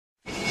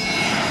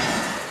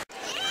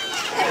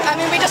I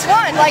mean, we just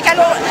won. Like, how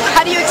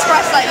do you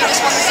express that? You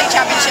just won the state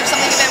championship,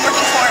 something you've been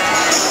working for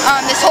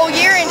this whole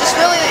year, and just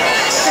really,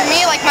 for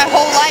me, like my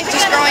whole life,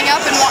 just growing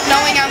up and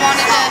knowing I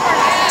wanted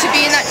to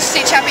be in that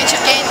state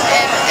championship game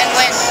and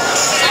win.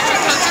 So it's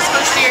your coach's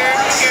first year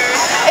here?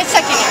 It's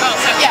second year. Oh,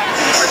 second year.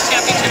 First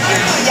championship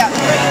year. Yeah.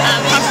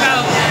 Talk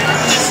about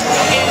just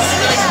his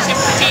relationship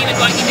with the team and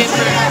what he did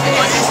for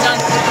what he's done.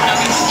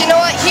 You know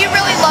what? He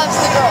really loves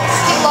the girls.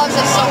 He loves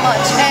us so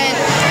much, and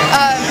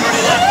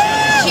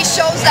he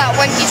shows that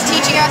when he's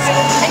teaching us.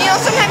 And you know,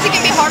 sometimes he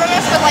can be hard on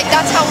us, but like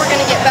that's how we're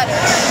gonna get better.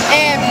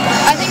 And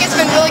I think it's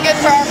been really good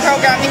for our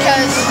program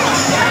because,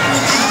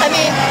 I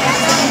mean,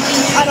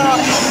 I don't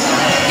know.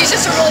 He's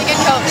just a really good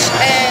coach,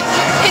 and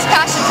his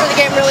passion for the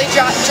game really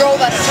drove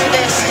us through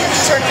this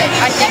tournament,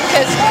 I think,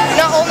 because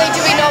not only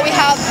do we know we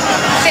have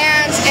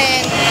fans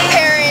and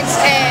parents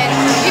and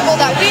people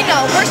that we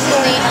know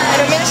personally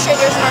and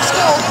administrators in our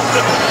school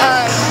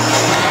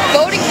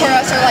voting for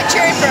us or like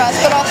cheering for us,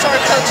 but also our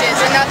coaches,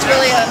 and that's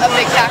really a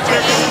big factor.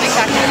 It's a big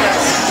factor for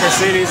us.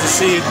 Mercedes, to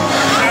see you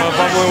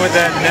bubbling with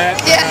that net.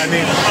 Yeah. I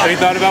mean, have you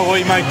thought about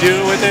what you might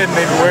do with it?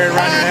 Maybe wear it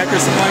around your neck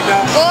or something like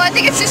that? Well, I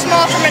think it's too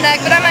small for my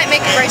neck, but I might make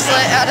a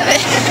bracelet out of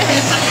it.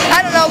 I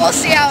don't know. We'll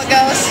see how it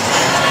goes.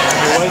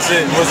 What does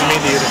it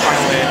mean to you to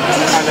finally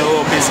find a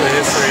little piece of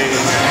history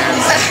in your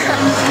hands?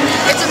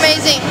 It's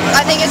amazing.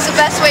 I think it's the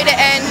best way to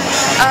end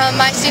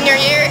my senior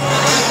year,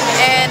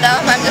 and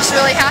I'm just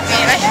really happy.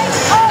 And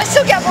I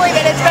still can't believe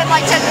it. It's been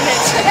like 10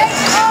 minutes.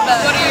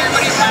 What are your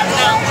plans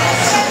now?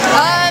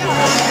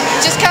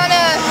 Just kind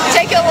of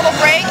take a little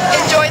break,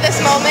 enjoy this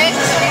moment,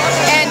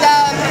 and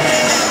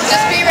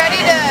just be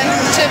ready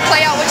to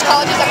play out which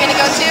colleges I'm going to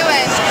go to,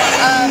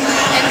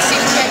 and see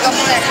who's going to go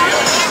from there.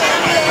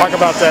 Talk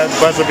about that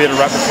buzzer beater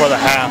right before the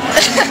half.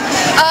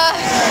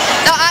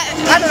 No,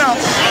 I don't know.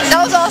 That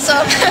was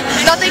awesome.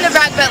 Nothing to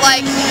brag, but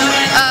like,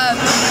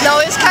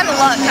 no, it was kind of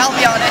luck, I'll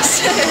be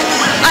honest.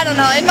 I don't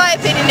know. In my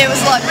opinion, it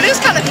was luck, but it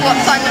was kind of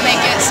fun to make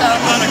it, so.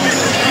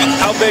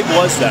 How big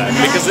was that?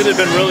 Because it had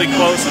been really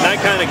close, and that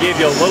kind of gave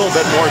you a little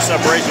bit more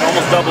separation,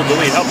 almost double the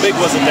lead. How big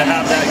was it to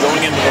have that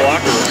going into the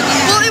locker room?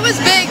 Well, it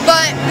was big,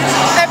 but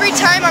every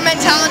time our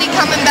mentality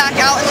coming back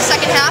out in the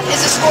second half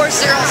is a score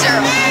 0-0.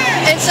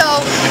 And so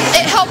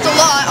it helped a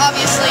lot,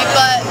 obviously,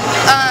 but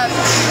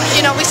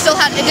you know,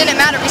 it didn't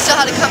matter. We still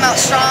had to come out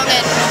strong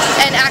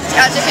and act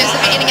as if it was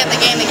the beginning of the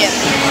game again.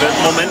 The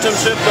momentum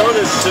shift, though,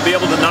 to be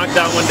able to knock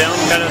that one down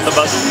kind of at the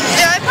buzzer?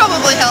 Yeah, it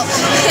probably helped.